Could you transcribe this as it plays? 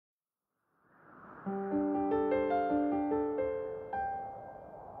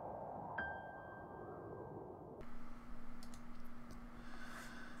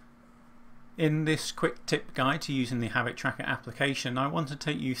In this quick tip guide to using the Habit Tracker application, I want to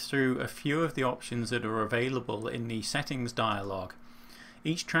take you through a few of the options that are available in the settings dialog.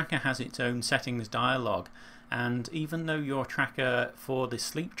 Each tracker has its own settings dialog, and even though your tracker, for the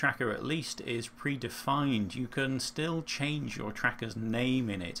sleep tracker at least, is predefined, you can still change your tracker's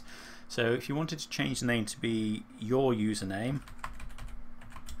name in it. So if you wanted to change the name to be your username,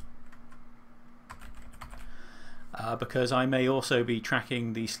 because I may also be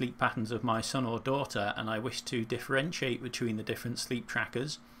tracking the sleep patterns of my son or daughter and I wish to differentiate between the different sleep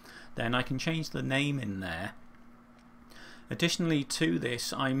trackers, then I can change the name in there. Additionally to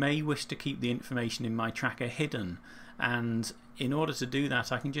this, I may wish to keep the information in my tracker hidden, and in order to do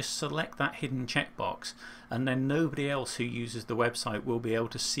that I can just select that hidden checkbox, and then nobody else who uses the website will be able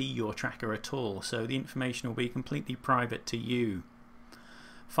to see your tracker at all, so the information will be completely private to you.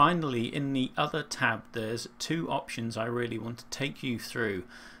 Finally, in the other tab there's two options I really want to take you through.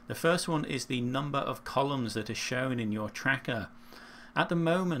 The first one is the number of columns that are shown in your tracker. At the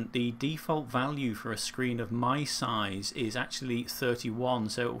moment the default value for a screen of my size is actually 31,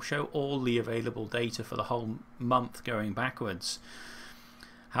 so it will show all the available data for the whole month going backwards.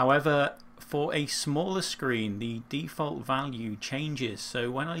 However, for a smaller screen the default value changes,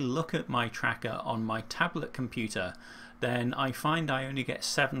 so when I look at my tracker on my tablet computer, then I find I only get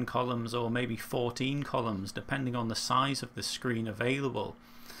 7 columns or maybe 14 columns depending on the size of the screen available.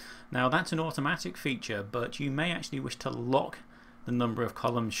 Now that's an automatic feature, but you may actually wish to lock the number of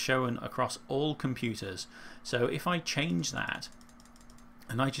columns shown across all computers. So if I change that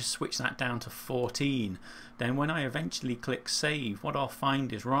and I just switch that down to 14, then when I eventually click save, what I'll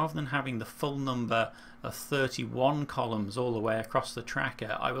find is rather than having the full number of 31 columns all the way across the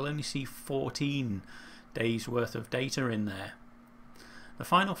tracker, I will only see 14 days worth of data in there. The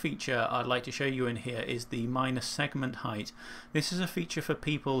final feature I'd like to show you in here is the minus segment height. This is a feature for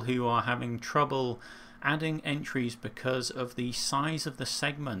people who are having trouble adding entries because of the size of the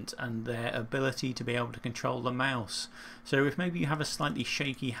segment and their ability to be able to control the mouse. So if maybe you have a slightly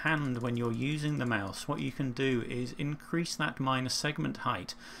shaky hand when you're using the mouse, what you can do is increase that minus segment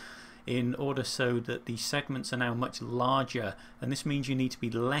height in order so that the segments are now much larger, and this means you need to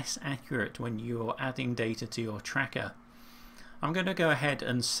be less accurate when you're adding data to your tracker. I'm going to go ahead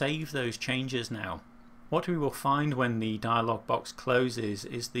and save those changes now. What we will find when the dialog box closes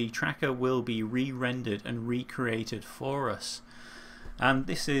is the tracker will be re-rendered and recreated for us. And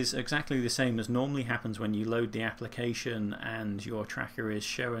this is exactly the same as normally happens when you load the application and your tracker is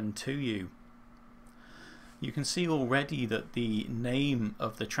shown to you. You can see already that the name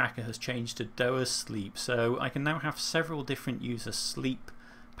of the tracker has changed to Doa's Sleep, so I can now have several different user sleep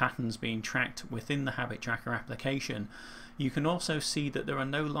patterns being tracked within the Habit Tracker application. You can also see that there are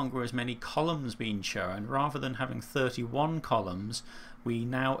no longer as many columns being shown. Rather than having 31 columns, we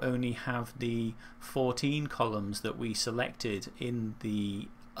now only have the 14 columns that we selected in the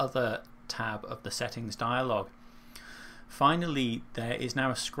other tab of the settings dialog. Finally, there is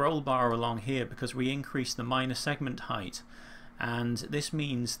now a scroll bar along here because we increased the minus segment height, and this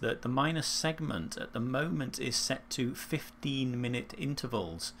means that the minus segment at the moment is set to 15-minute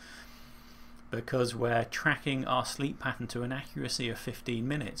intervals because we're tracking our sleep pattern to an accuracy of 15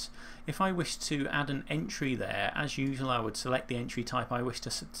 minutes. If I wish to add an entry there, as usual I would select the entry type I wish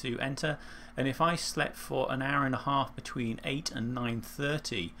to enter, and if I slept for an hour and a half between 8 and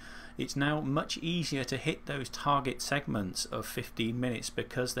 9:30, it's now much easier to hit those target segments of 15 minutes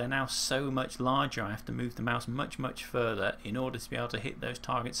because they're now so much larger. I have to move the mouse much further in order to be able to hit those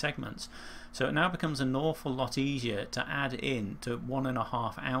target segments. So it now becomes an awful lot easier to add in to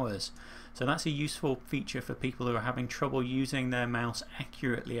 1.5 hours. So that's a useful feature for people who are having trouble using their mouse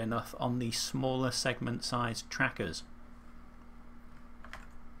accurately enough on these smaller segment sized trackers.